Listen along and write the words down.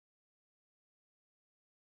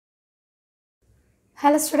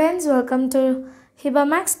Hello students, welcome to Hiba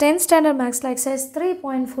Max 10th standard max exercise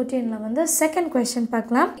 3.14 la வந்து second question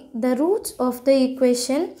பார்க்கலாம். The roots of the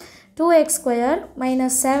equation 2x square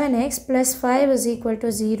minus 7x plus 5 is equal to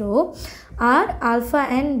 0 are alpha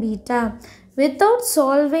and beta. Without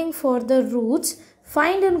solving for the roots,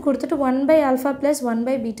 find and கொடுத்துட்டு 1 by alpha plus 1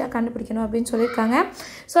 by beta கண்டுபிடிக்கணும் அப்படின்னு சொல்லியிருக்காங்க.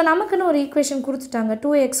 So நமக்குன்னு ஒரு equation கொடுத்துட்டாங்க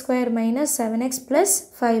 2x square minus 7x plus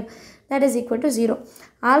 5 that is equal to 0.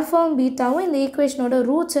 ஆல்ஃபாவும் பீட்டாவும் இந்த ஈக்குவேஷனோட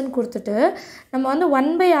ரூட்ஸ்ன்னு கொடுத்துட்டு நம்ம வந்து 1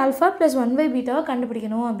 by alpha plus 1 by betaவை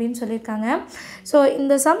கண்டுபிடிக்கணும் அப்படின்னு சொல்லியிருக்காங்க. ஸோ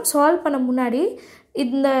இந்த சம் சால்வ் பண்ண முன்னாடி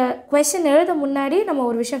இந்த கொஷின் எழுத முன்னாடி நம்ம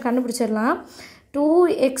ஒரு விஷயம் கண்டுபிடிச்சிடலாம்.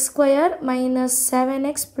 2x square minus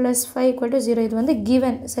 7x plus 5 equal to 0 இது வந்து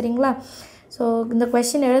given சரிங்களா. ஸோ இந்த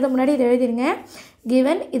கொஷின் எழுத முன்னாடி இது எழுதிருங்க.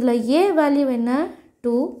 given இதில் a வேல்யூ என்ன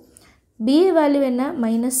 2, b வேல்யூ என்ன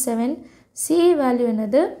 -7, c வேல்யூ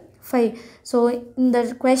என்னது 5. ஸோ இந்த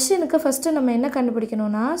கொஷனுக்கு ஃபஸ்ட்டு நம்ம என்ன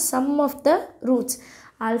கண்டுபிடிக்கணும்னா some of the roots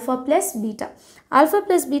alpha plus beta. Alpha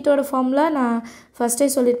plus பீட்டாவோட formula நான் ஃபஸ்ட்டே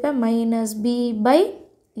சொல்லியிருப்பேன் minus B by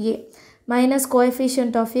A minus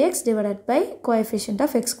coefficient of x divided by coefficient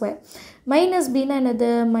of x square. Minus b na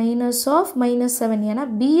என்னது minus of minus 7 ஏன்னா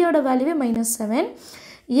b ஓட வேல்யூவே -7,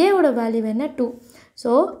 a ஓட value என்ன 2.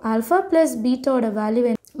 So alpha plus beta ஓட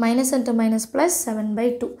value minus into minus plus 7 by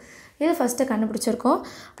 2. இது first கண்டுபிடிச்சிருக்கோம்.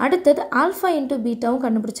 அடுத்தது alpha into பீட்டாவும்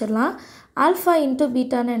கண்டுபிடிச்சிடலாம். ஆல்ஃபா இன்ட்டு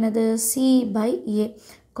பீட்டான்னு என்னது C by A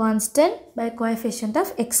constant by coefficient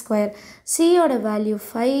of X square. சியோட வேல்யூ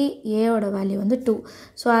 5, ஏயோட வேல்யூ வந்து 2.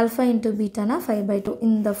 So alpha into பீட்டானா 5/2.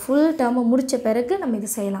 இந்த ஃபுல் டேர்மை முடித்த பிறகு நம்ம இது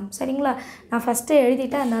செய்யலாம் சரிங்களா. நான் ஃபஸ்ட்டு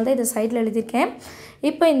எழுதிட்டேன், அதனால தான் இதை சைடில் எழுதியிருக்கேன்.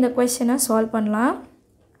 இப்போ இந்த கொஷனை சால்வ் பண்ணலாம்.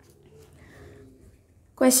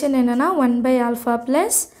 கொஷின் என்னென்னா 1 by alpha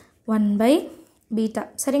plus 1 by beta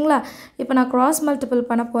சரிங்களா. இப்போ நான் cross multiple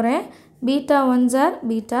பண்ண போகிறேன். Beta 1s are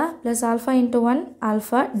beta plus alpha into 1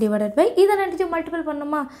 alpha divided by இதை ரெண்டுத்தையும் மல்டிபிள்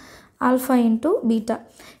பண்ணுமா alpha into beta.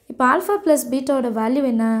 இப்போ alpha plus beta ஓட வேல்யூ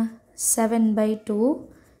என்ன 7/2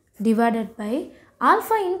 divided by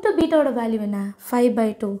alpha into beta ஓட வேல்யூ என்ன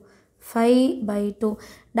 5/2. 5/2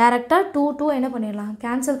 டேரெக்டாக 2 என்ன பண்ணிடலாம்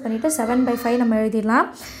கேன்சல் பண்ணிவிட்டு 7/5 நம்ம எழுதிடலாம்.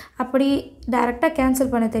 அப்படி டேரெக்டாக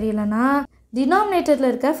கேன்சல் பண்ண தெரியலனா டினாமினேட்டரில்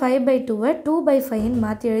இருக்க 5/2வை 2/5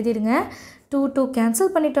 மாற்றி எழுதிடுங்க. 2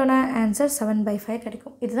 கேன்சல் பண்ணிட்டோன்னா ஆன்சர் 7/5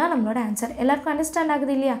 கிடைக்கும். இதுதான் நம்மளோட ஆன்சர். எல்லாருக்கும் அண்டர்ஸ்டாண்ட்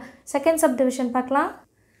ஆகுது இல்லையா. செகண்ட் சப் டிவிஷன் பார்க்கலாம்.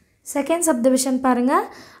 செகண்ட் சப் டிவிஷன் பாருங்கள்.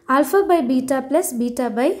 Alpha by beta plus beta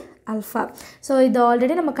by alpha. So இது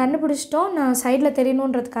ஆல்ரெடி நம்ம கண்டுபிடிச்சிட்டோம். நான் சைடில்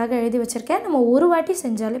தெரியணுன்றதுக்காக எழுதி வச்சுருக்கேன். நம்ம ஒரு வாட்டி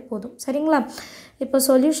செஞ்சாலே போதும் சரிங்களா. இப்போ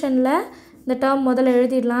சொல்யூஷனில் இந்த டேர்ம் முதல்ல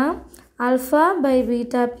எழுதிடலாம். Alpha by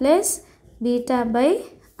beta plus beta by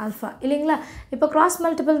alpha இல்லைங்களா. இப்போ கிராஸ்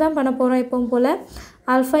மல்டிபிள் தான் பண்ண போகிறோம் எப்பவும் போல்.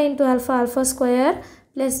 Alpha into alpha alpha square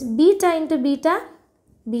plus beta into beta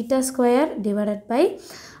beta square divided by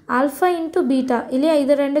alpha into beta இல்லையா.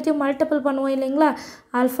 இது ரெண்டுத்தையும் மல்டிபிள் பண்ணுவோம் இல்லைங்களா.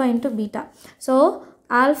 Alpha into beta. So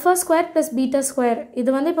alpha square plus beta square இது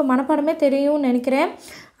வந்து இப்போ மனப்பாடமே தெரியும்னு நினைக்கிறேன்.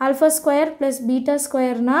 Alpha square plus beta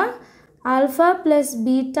ஸ்கொயர்னால் alpha plus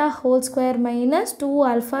beta whole square minus 2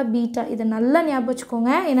 alpha beta. இதை நல்லா ஞாபகம்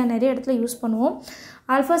வச்சுக்கோங்க, ஏன்னா நிறைய இடத்துல யூஸ் பண்ணுவோம்.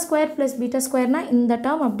 ஆல்ஃபா ஸ்கொயர் ப்ளஸ் பீட்டா ஸ்கொயர்னால் இந்த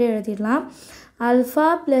டேர்ம் அப்படியே எழுதிடலாம். Alpha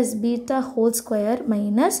plus beta whole square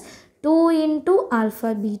minus 2 into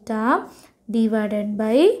alpha beta divided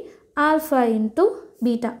by alpha into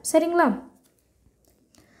beta சரிங்களா.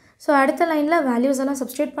 ஸோ அடுத்த லைனில் வேல்யூஸ் எல்லாம்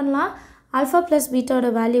சப்ஸ்டியூட் பண்ணலாம். ஆல்ஃபா ப்ளஸ் பீட்டாவோட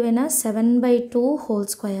வேல்யூ என்ன 7/2 whole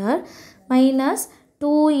square minus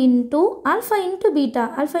 2 into alpha into beta.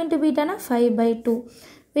 Alpha into பீட்டானா 5/2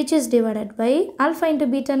 which is divided by alpha into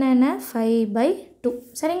பீட்டானா என்ன 5/2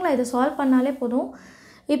 சரிங்களா. இதை solve பண்ணாலே போதும்.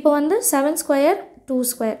 இப்போ வந்து 7 ஸ்கொயர் 2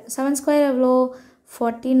 ஸ்கொயர் 7 ஸ்கொயர் எவ்வளோ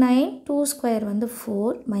 49, 2 ஸ்கொயர் வந்து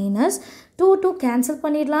 4 மைனஸ் 2 கேன்சல்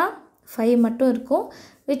பண்ணிடலாம், 5 மட்டும் இருக்கும்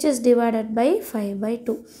which is divided by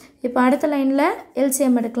 5/2. இப்போ அடுத்த லைனில்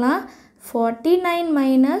எல்சிஎம் எடுக்கலாம். 49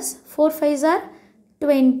 minus 4 5s are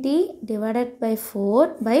 20 divided by 4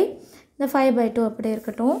 by இந்த 5/2 அப்படியே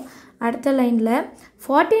இருக்கட்டும். அடுத்த லைனில்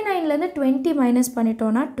 49லேருந்து 20 மைனஸ்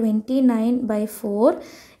பண்ணிட்டோன்னா 29/4.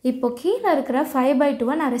 இப்போ கீழே இருக்கிற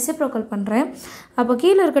 5/2வை நான் ரெசிப்ரோக்கல் பண்ணுறேன். அப்போ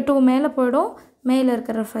கீழே இருக்க 2 மேலே போய்டும், மேலே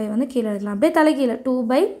இருக்கிற 5 வந்து கீழே எழுதலாம். அப்படியே தலைகீழே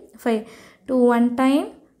 2/5 2 1 டைம்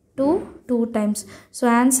 2 டைம்ஸ். ஸோ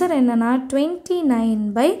ஆன்சர் என்னென்னா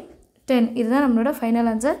 29/10. இதுதான் நம்மளோட ஃபைனல்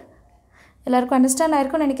ஆன்சர். எல்லாருக்கும் அண்டர்ஸ்டாண்ட்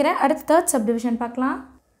ஆகிருக்கும்னு நினைக்கிறேன். அடுத்து தேர்ட் சப் டிவிஷன் பார்க்கலாம்.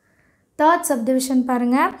 தேர்ட் சப் டிவிஷன்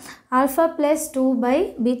பாருங்கள். Alpha plus 2 by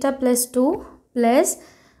beta plus 2 plus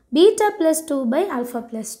beta plus 2 by alpha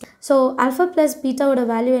plus 2. So alpha plus பீட்டாவோட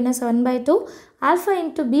value என்ன 7/2, ஆல்ஃபா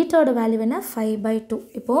இன்ட்டு பீட்டாவோட வேல்யூ என்ன 5/2.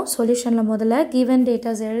 இப்போது சொல்யூஷனில் முதல்ல கிவன்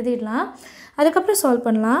டேட்டாஸ் எழுதிடலாம், அதுக்கப்புறம் சால்வ்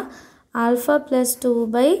பண்ணலாம். alpha plus 2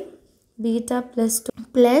 by beta plus 2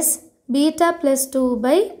 plus beta plus 2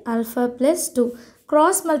 by alpha plus 2.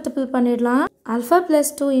 Cross multiple பண்ணிடலாம். alpha plus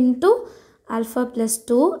 2 into alpha plus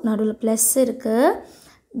 2 நடுவில் plus இருக்கு.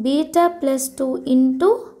 beta plus 2 into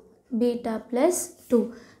beta plus 2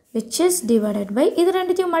 which is divided by இது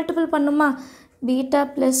ரெண்டுத்தையும் multiple பண்ணுமா beta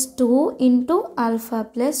plus 2 into alpha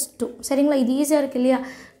plus 2 சரிங்களா இது ஈஸியாக இருக்கு இல்லையா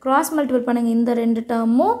cross multiple பண்ணுங்க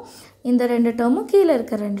இந்த ரெண்டு டேர்மும் கீழே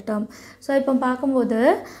இருக்க ரெண்டு டேர்ம் ஸோ இப்போ பார்க்கும்போது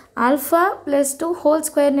alpha plus 2 whole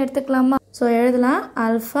square எடுத்துக்கலாமா ஸோ எழுதலாம்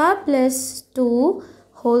alpha plus 2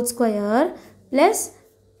 whole square plus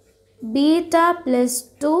beta plus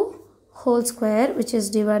 2 whole square which is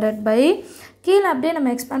divided by கீழே அப்படியே நம்ம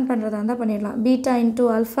expand பண்ணுறதா இருந்தால் பண்ணிடலாம் beta into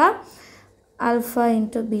alpha alpha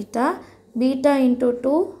into beta beta into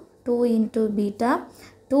 2 2 into beta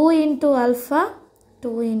 2 into alpha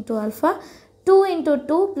 2 into alpha 2 into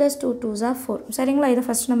 2 plus 2 2s are 4 சரிங்களா இதை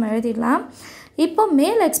first நம்ம எழுதிடலாம் இப்போ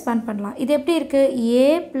மேலே எக்ஸ்பேண்ட் பண்ணலாம் இது எப்படி இருக்குது a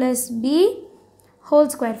plus b whole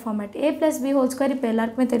square format a plus b whole square இப்போ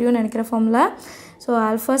எல்லாருக்குமே தெரியும்னு நினைக்கிற formula so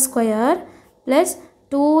alpha square plus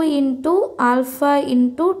 2 into alpha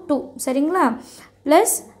into 2 சரிங்களா plus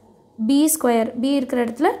b square b இருக்கிற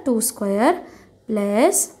இடத்துல 2 square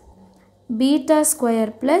plus beta square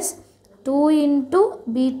plus 2 into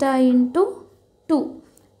beta into 2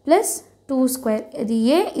 plus 2 square இது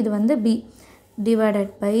a இது வந்து b divided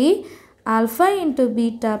by alpha into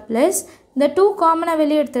beta plus இந்த 2 காமனாக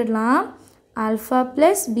வெளியே எடுத்துடலாம் alpha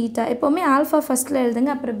plus beta எப்போவுமே alpha ஃபஸ்ட்டில்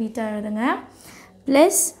எழுதுங்க அப்புறம் beta எழுதுங்க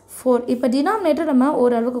plus 4 இப்போ டினாமினேட்டர் நம்ம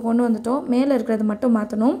ஓரளவுக்கு கொண்டு வந்துட்டோம் மேலே இருக்கிறது மட்டும்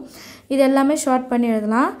மாற்றணும் இது எல்லாமே ஷார்ட் பண்ணி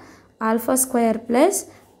எழுதலாம் alpha square plus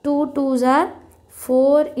 2 2s are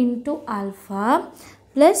 4 into alpha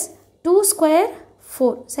plus 2 square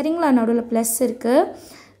 4 சரிங்களா நடுவில் ப்ளஸ் இருக்குது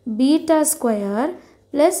beta square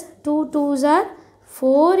plus 2 2s are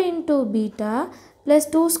 4 into beta plus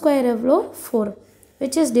 2 square எவ்வளோ 4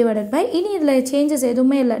 which is divided by இனி இதில் சேஞ்சஸ்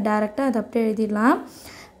எதுவுமே இல்லை டைரெக்டாக அதை அப்படியே எழுதிடலாம்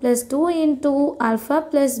plus 2 into alpha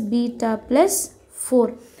plus beta plus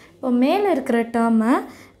 4 இப்போ மேலே இருக்கிற டேர்மை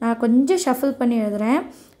நான் கொஞ்சம் ஷஃபில் பண்ணி எழுதுகிறேன்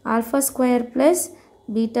alpha square plus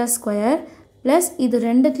beta square plus இது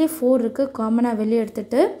ரெண்டுத்துலேயும் 4 இருக்குது காமனாக வெளியே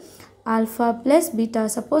எடுத்துகிட்டு alpha plus beta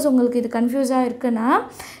சப்போஸ் உங்களுக்கு இது கன்ஃபியூஸாக இருக்குன்னா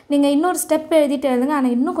நீங்கள் இன்னொரு ஸ்டெப் எழுதிட்டு எழுதுங்க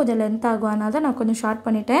ஆனால் இன்னும் கொஞ்சம் லென்த் ஆகும் அதனால தான் நான் கொஞ்சம் ஷார்ட்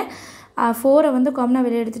பண்ணிட்டேன் 4 வந்து காமனாக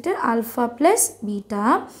வெளியே எடுத்துகிட்டு alpha plus beta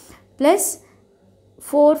plus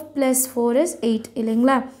 4 plus 4 is 8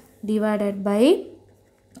 இல்லைங்களா divided by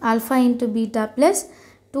alpha into beta plus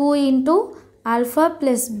 2 into alpha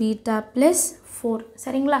plus beta plus 4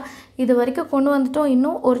 சரிங்களா இது வரைக்கும் கொண்டு வந்துட்டோம்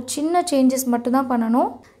இன்னும் ஒரு சின்ன சேஞ்சஸ் மட்டும் தான்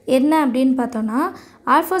பண்ணணும் என்ன அப்படின்னு பார்த்தோன்னா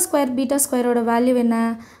alpha square beta squareோட வேல்யூ என்ன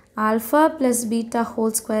alpha plus beta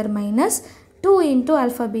whole square minus 2 into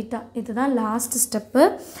alpha beta இதுதான் last step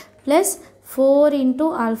plus 4 into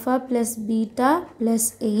alpha plus beta plus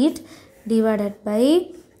 8 divided by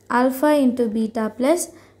alpha into beta plus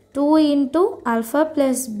 2 into alpha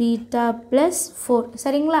plus beta plus 4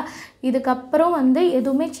 சரிங்களா இதுக்கப்புறம் வந்து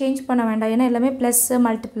எதுவுமே change பண்ண வேண்டாம் ஏன்னா எல்லாமே ப்ளஸ்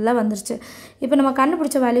மல்டிப்பிளில் வந்துருச்சு இப்போ நம்ம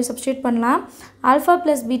கண்டுபிடிச்ச வேல்யூ சப்ஸ்டியூட் பண்ணலாம் alpha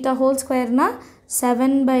plus beta whole squareனா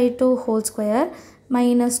 7/2 whole square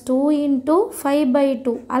minus 2 into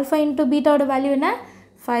 5/2 alpha into beta ஓட வேல்யூ என்ன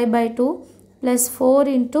 5/2 plus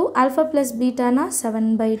 4 into alpha plus beta na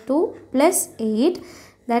 7/2 plus 8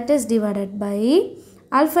 that is divided by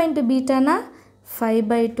alpha into beta na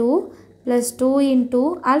 5/2 plus 2 into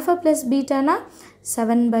alpha plus beta na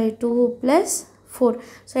 7/2 plus 4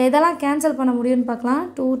 so இதெல்லாம் cancel பண்ண முடியும்னு பார்க்கலாம்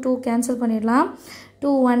 2 2 cancel பண்ணிடலாம்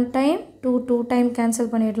 2 1 time 2 2 time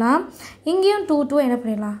cancel பண்ணிடலாம் இங்கேயும் 2 2 என்ன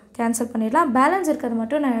பண்ணிடலாம் கேன்சல் பண்ணிடலாம் பேலன்ஸ் இருக்கிறது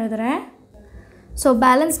மட்டும் நான் எழுதுகிறேன் ஸோ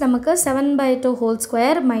பேலன்ஸ் நமக்கு 7/2 whole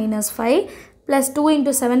square minus 5 plus 2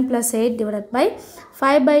 into 7 plus 8 divided by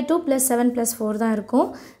 5/2 plus 7 plus 4 தான் இருக்கும்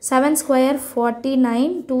 7 square 49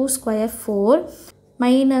 2 square 4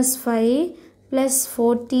 minus 5 plus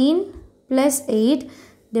 14 plus 8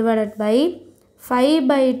 divided by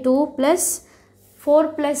 5/2 plus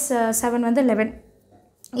 4 plus 7 வந்து 11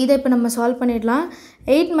 இதை இப்போ நம்ம சால்வ் பண்ணிடலாம்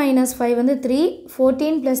 8 minus 5 வந்து 3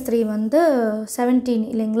 14 plus 3 வந்து 17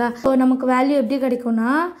 இல்லைங்களா ஸோ நமக்கு வேல்யூ எப்படி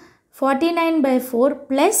கிடைக்கும்னா 49/4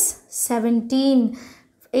 plus 17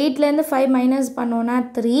 8லேருந்து 5 மைனஸ் பண்ணோன்னா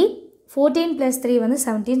 3 14 plus 3 வந்து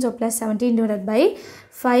 17 so plus 17 divided by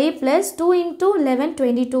 5 plus 2 into 11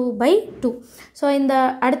 22/2 so இந்த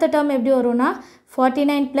அடுத்த டேர்ம் எப்படி வரும்னா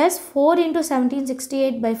 49 plus 4 into 17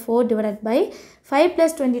 68/4 divided by 5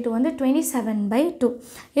 plus 22 வந்து 27/2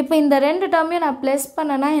 இப்போ இந்த ரெண்டு டேர்மையும் நான் ப்ளஸ்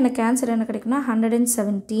பண்ணனா எனக்கு ஆன்சர் என்ன கிடைக்கும்னா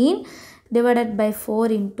 117 divided by 4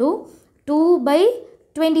 into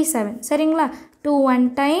 2/27 சரிங்களா 2 1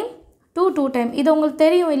 time 2 டைம் இது உங்களுக்கு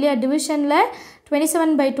தெரியும் இல்லையா டிவிஷனில்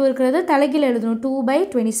 27/2 இருக்கிறது தலைகீழ எழுதணும்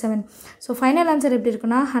 2/27 ஸோ ஃபைனல் ஆன்சர் எப்படி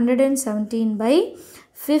இருக்குன்னா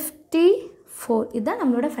 117/54 இதுதான்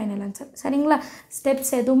நம்மளோட ஃபைனல் ஆன்சர் சரிங்களா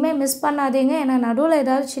ஸ்டெப்ஸ் எதுவுமே மிஸ் பண்ணாதீங்க ஏன்னா நடுவில்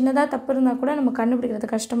ஏதாவது சின்னதாக தப்பு இருந்தால் கூட நம்ம கண்டுபிடிக்கிறது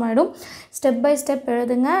கஷ்டமாயிடும் ஸ்டெப் பை ஸ்டெப்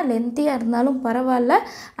எழுதுங்க லென்த்தியாக இருந்தாலும் பரவாயில்ல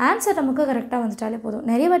ஆன்சர் நமக்கு கரெக்டாக வந்துட்டாலே போதும்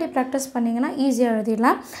நிறைய வாட்டி ப்ராக்டிஸ் பண்ணிங்கன்னா ஈஸியாக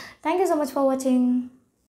எழுதிடலாம் தேங்க்யூ ஸோ மச் ஃபார் வாட்சிங்